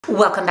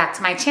Welcome back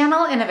to my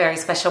channel and a very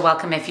special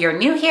welcome if you're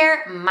new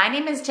here. My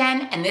name is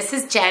Jen and this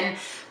is Jen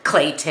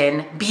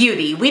Clayton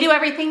Beauty. We do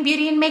everything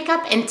beauty and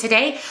makeup, and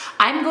today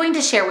I'm going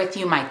to share with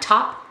you my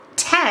top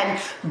 10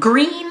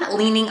 green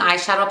leaning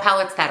eyeshadow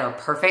palettes that are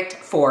perfect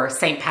for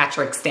St.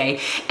 Patrick's Day.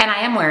 And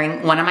I am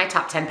wearing one of my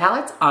top 10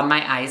 palettes on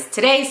my eyes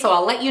today, so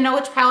I'll let you know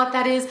which palette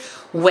that is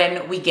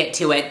when we get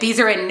to it. These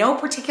are in no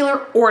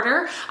particular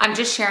order. I'm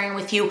just sharing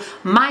with you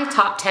my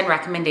top 10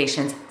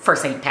 recommendations for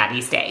St.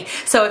 Patty's Day.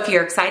 So if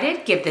you're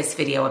excited, give this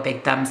video a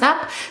big thumbs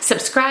up,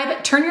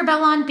 subscribe, turn your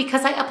bell on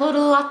because I upload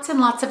lots and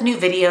lots of new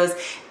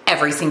videos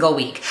every single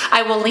week.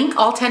 I will link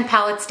all 10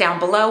 palettes down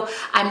below.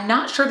 I'm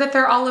not sure that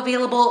they're all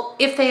available.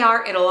 If they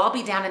are, it'll all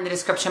be down in the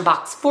description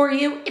box for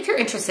you if you're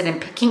interested in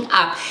picking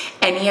up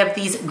any of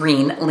these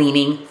green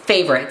leaning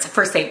favorites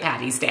for St.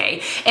 Patty's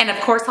Day. And of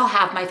course, I'll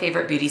have my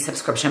favorite beauty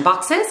subscription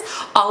boxes,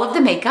 all of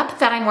the makeup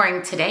that I'm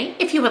wearing today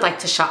if you would like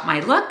to shop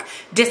my look,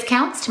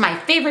 discounts to my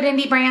favorite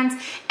indie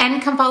brands,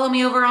 and come follow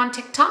me over on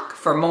TikTok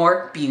for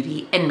more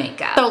beauty and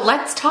makeup. So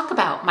let's talk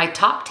about my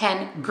top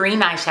 10 green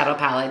eyeshadow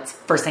palettes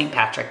for St.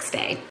 Patrick's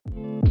Day.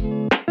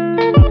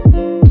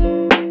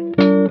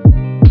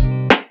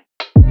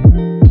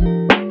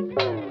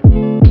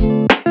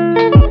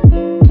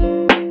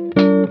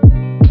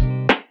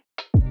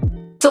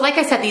 So like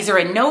I said, these are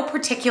in no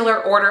particular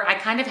order. I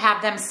kind of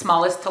have them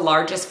smallest to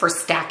largest for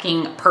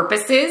stacking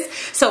purposes.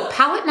 So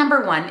palette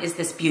number one is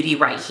this beauty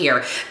right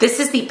here. This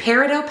is the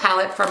Peridot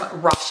palette from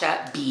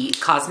Rasha B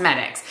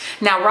Cosmetics.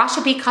 Now,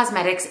 Rasha B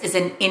Cosmetics is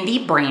an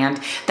indie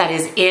brand that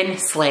is in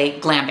Slay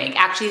Glam Bag.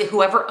 Actually,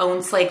 whoever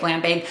owns Slay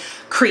Glam Bag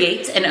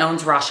creates and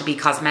owns Rasha B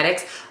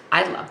Cosmetics.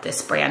 I love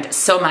this brand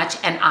so much,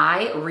 and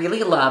I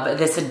really love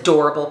this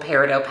adorable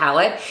Peridot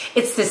palette.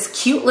 It's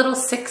this cute little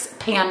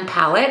 6-pan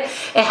palette.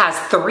 It has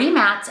 3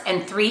 mattes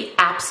and 3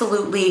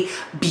 absolutely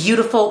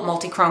beautiful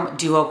multi-chrome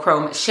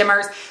duochrome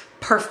shimmers.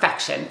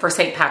 Perfection for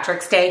St.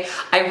 Patrick's Day.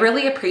 I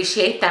really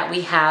appreciate that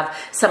we have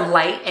some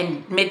light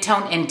and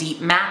mid-tone and deep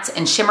mattes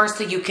and shimmers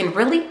so you can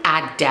really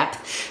add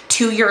depth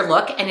to your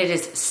look, and it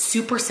is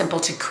super simple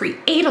to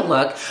create a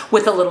look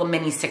with a little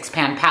mini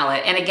 6-pan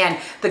palette. And again,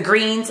 the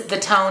greens, the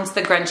tones,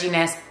 the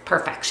grunginess,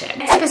 perfection.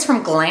 Next up is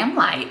from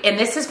Glamlite, and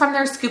this is from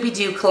their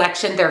Scooby-Doo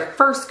collection, their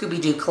first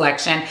Scooby-Doo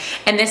collection,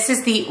 and this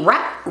is the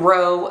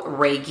Retro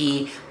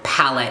Reggae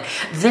palette.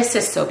 This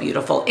is so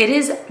beautiful. It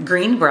is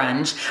green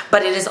grunge,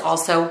 but it is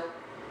also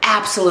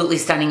absolutely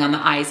stunning on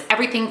the eyes.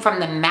 Everything from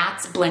the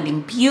mattes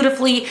blending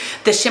beautifully.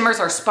 The shimmers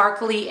are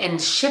sparkly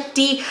and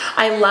shifty.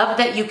 I love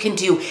that you can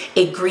do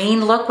a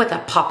green look with a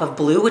pop of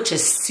blue, which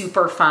is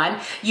super fun.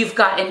 You've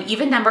got an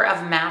even number of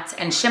mattes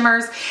and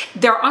shimmers.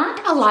 There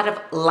aren't a lot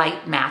of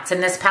light mattes in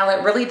this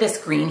palette. Really, this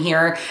green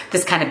here,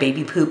 this kind of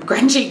baby poop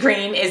grungy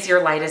green is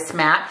your lightest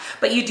matte,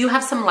 but you do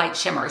have some light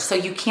shimmers, so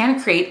you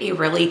can create a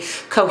really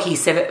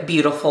cohesive,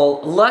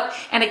 beautiful look.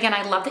 And again,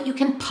 I love that you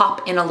can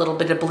pop in a little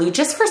bit of blue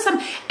just for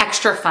some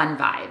extra fun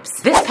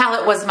vibes. This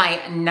palette was my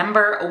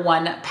number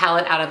one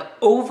palette out of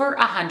over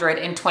 100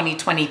 in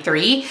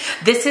 2023.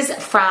 This is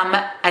from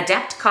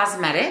Adept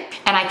Cosmetics,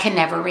 and I can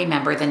never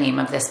remember the name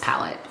of this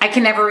palette. I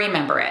can never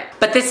remember it,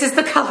 but this is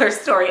the color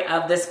story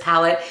of this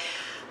palette.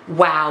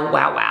 Wow,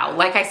 wow, wow.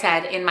 Like I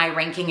said in my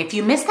ranking, if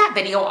you missed that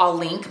video, I'll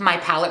link my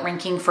palette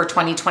ranking for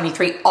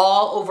 2023,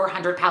 all over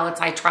 100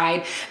 palettes I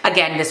tried.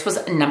 Again, this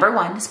was number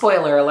one,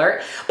 spoiler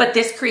alert, but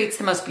this creates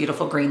the most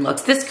beautiful green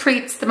looks. This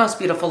creates the most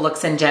beautiful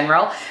looks in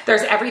general.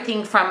 There's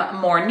everything from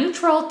more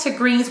neutral to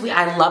greens.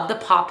 I love the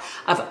pop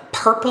of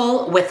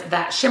purple with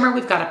that shimmer.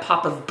 We've got a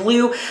pop of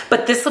blue,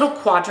 but this little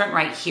quadrant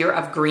right here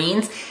of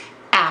greens,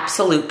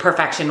 absolute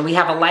perfection. We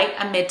have a light,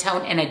 a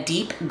mid-tone, and a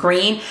deep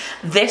green.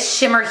 This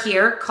shimmer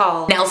here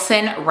called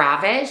Nelson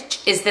Ravage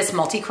is this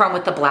multi-chrome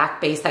with the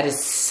black base that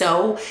is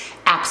so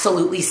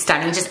absolutely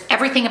stunning. Just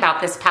everything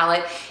about this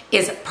palette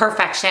is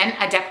perfection.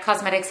 Adept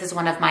Cosmetics is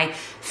one of my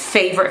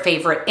favorite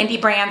indie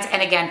brands.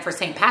 And again, for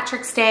St.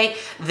 Patrick's Day,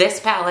 this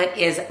palette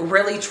is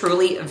really,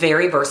 truly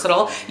very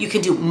versatile. You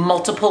can do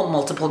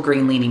multiple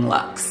green leaning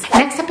looks.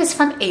 Next up is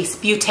from Ace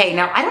Beauté.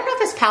 Now, I don't know if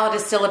this palette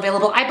is still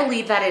available. I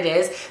believe that it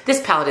is. This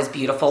palette is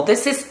beautiful.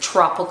 This is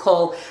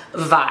tropical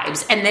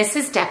vibes, and this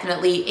is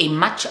definitely a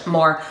much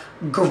more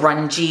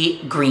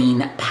grungy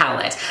green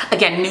palette.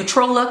 Again,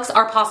 neutral looks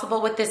are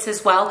possible with this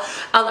as well.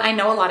 I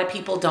know a lot of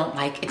people don't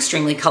like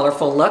extremely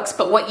colorful looks,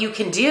 but what you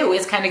can do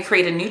is kind of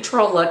create a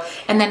neutral look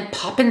and then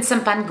pop in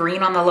some fun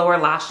green on the lower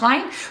lash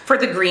line for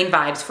the green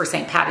vibes for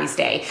St. Patty's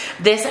Day.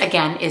 This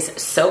again is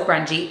so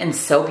grungy and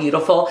so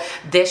beautiful.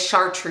 This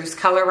chartreuse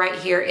color right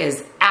here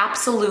is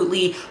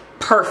absolutely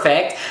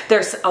perfect.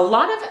 There's a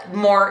lot of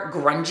more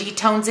grungy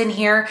tones in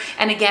here,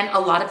 and again, a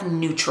lot of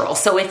neutral.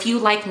 So if you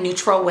like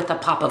neutral with a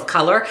pop of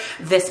color,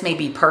 this may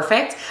be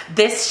perfect.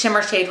 This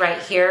shimmer shade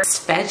right here,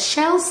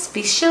 Seychelles,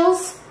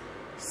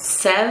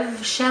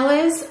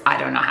 I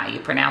don't know how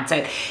you pronounce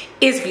it,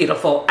 is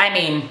beautiful. I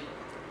mean,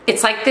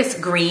 It's like this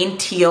green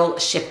teal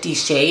shifty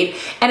shade.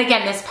 And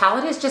again, this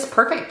palette is just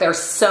perfect. There's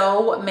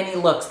so many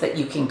looks that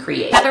you can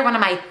create. Another one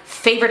of my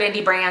favorite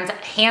indie brands,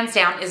 hands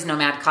down, is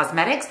Nomad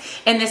Cosmetics.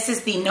 And this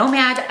is the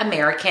Nomad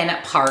American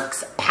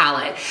Parks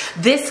palette.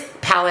 This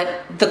palette,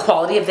 the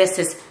quality of this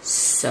is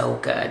so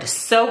good,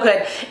 so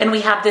good. And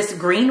we have this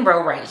green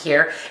row right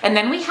here. And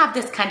then we have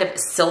this kind of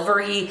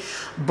silvery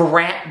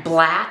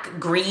black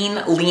green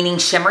leaning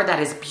shimmer that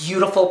is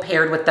beautiful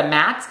paired with the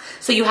mattes.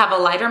 So you have a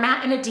lighter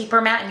matte and a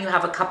deeper matte, and you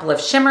have a couple of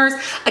shimmers.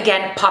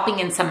 Again, popping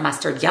in some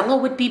mustard yellow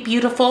would be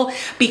beautiful,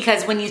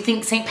 because when you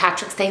think St.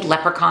 Patrick's Day,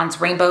 leprechauns,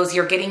 rainbows,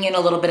 you're getting in a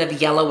little bit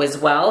of yellow as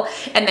well.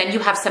 And then you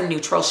have some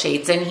neutral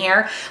shades in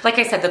here. Like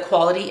I said, the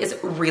quality is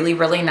really,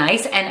 really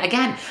nice. And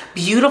again,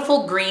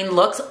 beautiful green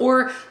looks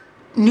or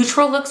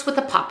neutral looks with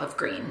a pop of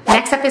green.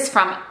 Next up is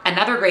from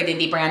another great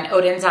indie brand,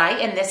 Odin's Eye,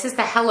 and this is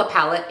the Hella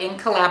palette in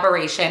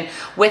collaboration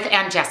with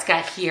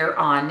Angelica here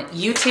on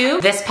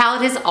YouTube. This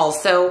palette is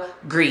also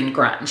green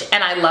grunge,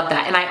 and I love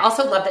that. And I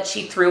also love that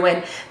she threw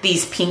in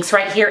these pinks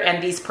right here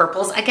and these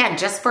purples, again,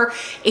 just for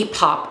a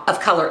pop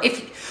of color.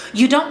 If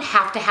you don't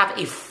have to have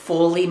a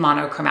fully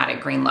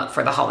monochromatic green look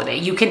for the holiday.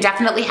 You can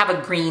definitely have a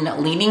green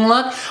leaning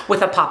look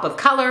with a pop of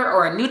color,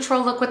 or a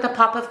neutral look with a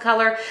pop of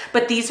color,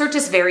 but these are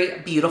just very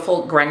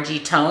beautiful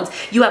grungy tones.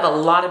 You have a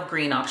lot of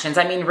green options.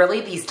 I mean,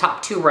 really, these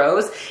top two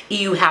rows,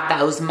 you have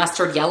those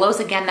mustard yellows,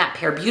 again, that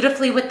pair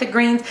beautifully with the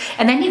greens,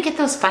 and then you get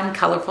those fun,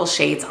 colorful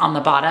shades on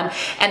the bottom,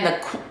 and the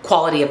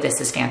quality of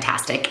this is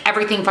fantastic.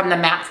 Everything from the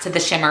mattes to the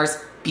shimmers,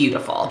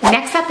 beautiful.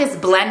 Next up is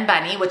Blend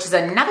Bunny, which is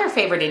another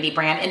favorite indie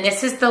brand, and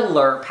this is the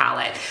Lure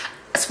palette.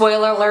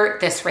 Spoiler alert,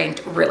 this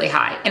ranked really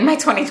high in my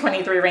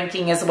 2023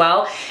 ranking as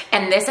well.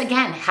 And this,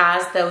 again,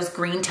 has those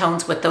green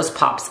tones with those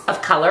pops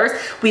of colors.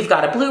 We've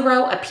got a blue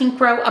row, a pink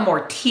row, a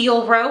more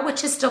teal row,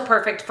 which is still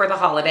perfect for the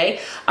holiday,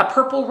 a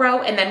purple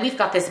row, and then we've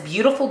got this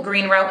beautiful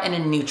green row and a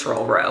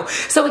neutral row.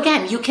 So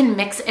again, you can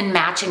mix and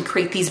match and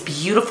create these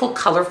beautiful,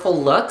 colorful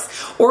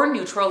looks, or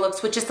neutral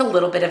looks with just a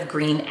little bit of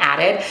green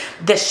added.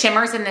 The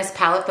shimmers in this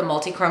palette, the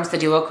multi-chromes, the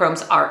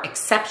duochromes, are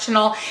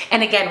exceptional.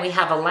 And again, we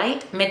have a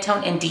light,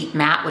 mid-tone, and deep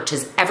matte, which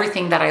is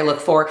everything that I look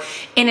for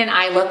in an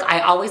eye look. I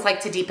always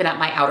like to deepen up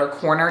my outer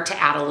corner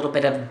to add a little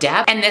bit of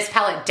depth, and this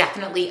palette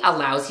definitely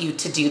allows you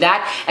to do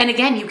that. And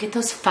again, you get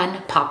those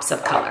fun pops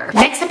of color.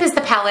 Next up is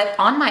the palette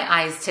on my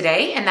eyes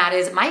today, and that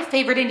is my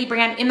favorite indie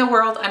brand in the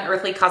world,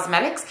 Unearthly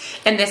Cosmetics,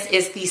 and this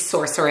is the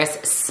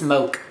Sorceress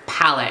Smoke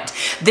palette.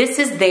 This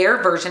is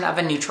their version of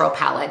a neutral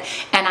palette,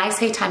 and I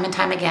say time and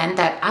time again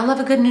that I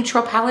love a good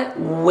neutral palette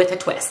with a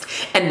twist,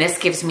 and this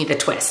gives me the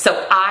twist.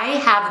 So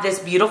I have this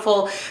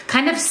beautiful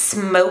kind of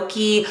smoky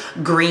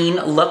green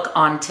look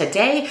on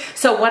today.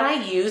 So what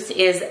I use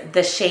is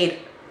the shade,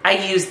 I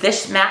use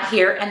this matte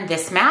here and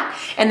this matte,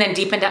 and then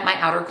deepened up my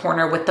outer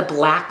corner with the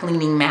black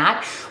leaning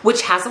matte,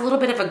 which has a little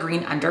bit of a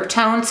green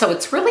undertone. So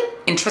it's really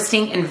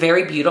interesting and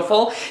very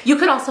beautiful. You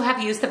could also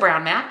have used the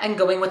brown matte and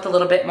going with a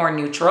little bit more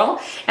neutral.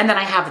 And then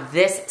I have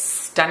this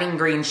stunning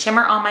green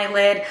shimmer on my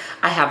lid.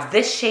 I have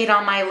this shade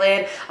on my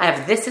lid. I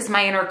have this as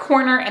my inner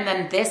corner, and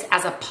then this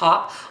as a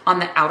pop on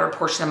the outer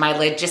portion of my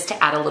lid, just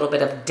to add a little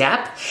bit of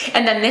depth.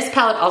 And then this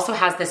palette also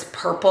has this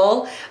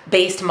purple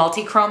based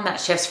multi-chrome that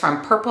shifts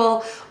from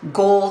purple,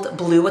 gold,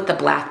 blue with the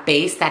black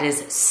base. That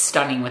is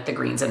stunning with the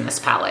greens in this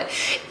palette.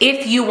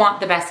 If you want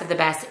the best of the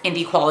best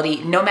indie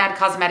quality, Nomad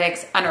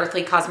Cosmetics,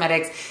 Unearthly Cosmetics,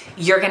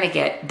 you're gonna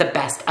get the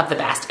best of the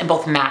best in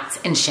both mattes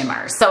and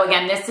shimmers. So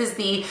again, this is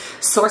the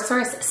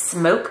Sorceress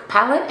Smoke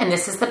palette, and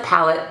this is the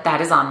palette that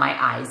is on my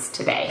eyes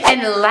today.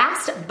 And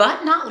last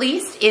but not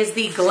least is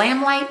the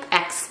Glamlite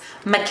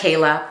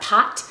Mikayla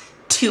Paht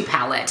 2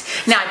 palette.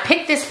 Now I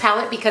picked this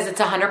palette because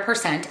it's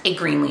 100% a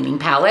green leaning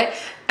palette.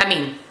 I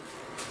mean,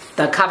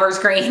 the cover's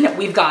green.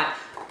 We've got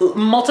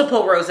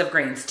multiple rows of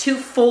greens, 2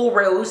 full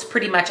rows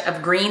pretty much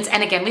of greens.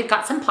 And again, we've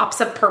got some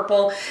pops of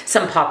purple,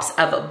 some pops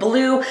of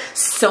blue,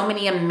 so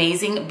many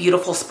amazing,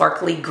 beautiful,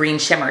 sparkly green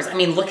shimmers. I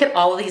mean, look at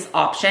all of these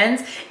options,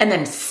 and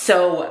then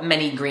so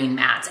many green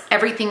mattes.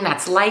 Everything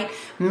that's light,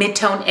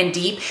 mid-tone, and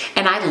deep.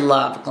 And I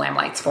love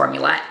Glamlite's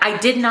formula. I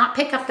did not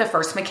pick up the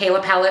first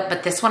Mikayla palette,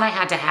 but this one I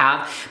had to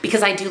have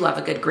because I do love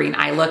a good green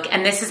eye look.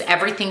 And this is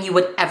everything you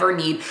would ever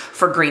need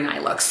for green eye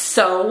looks.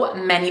 So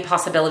many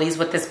possibilities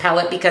with this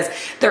palette because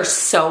there's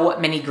so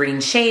many green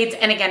shades.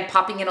 And again,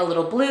 popping in a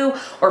little blue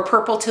or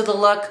purple to the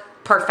look,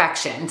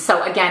 perfection.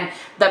 So again,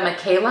 the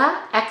Mikayla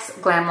x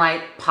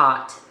Glamlite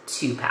Paht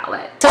 2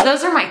 palette. So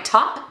those are my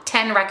top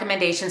 10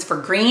 recommendations for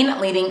green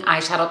leading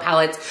eyeshadow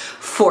palettes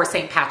for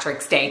St.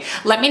 Patrick's Day.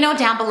 Let me know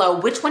down below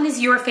which one is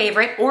your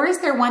favorite, or is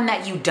there one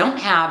that you don't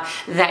have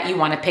that you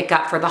want to pick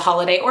up for the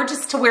holiday, or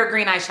just to wear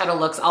green eyeshadow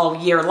looks all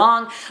year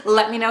long.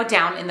 Let me know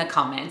down in the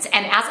comments.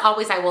 And as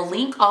always, I will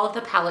link all of the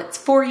palettes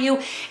for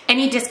you.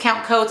 Any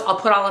discount codes, I'll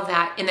put all of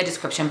that in the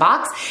description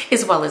box,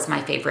 as well as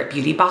my favorite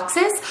beauty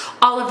boxes,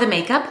 all of the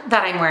makeup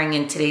that I'm wearing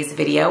in today's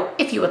video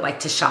if you would like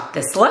to shop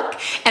this look,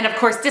 and of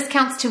course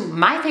discounts to to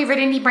my favorite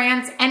indie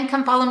brands and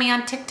come follow me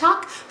on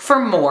TikTok for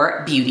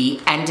more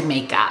beauty and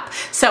makeup.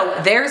 So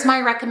there's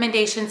my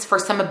recommendations for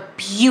some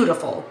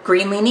beautiful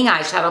green leaning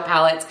eyeshadow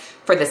palettes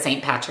for the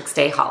St. Patrick's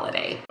Day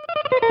holiday.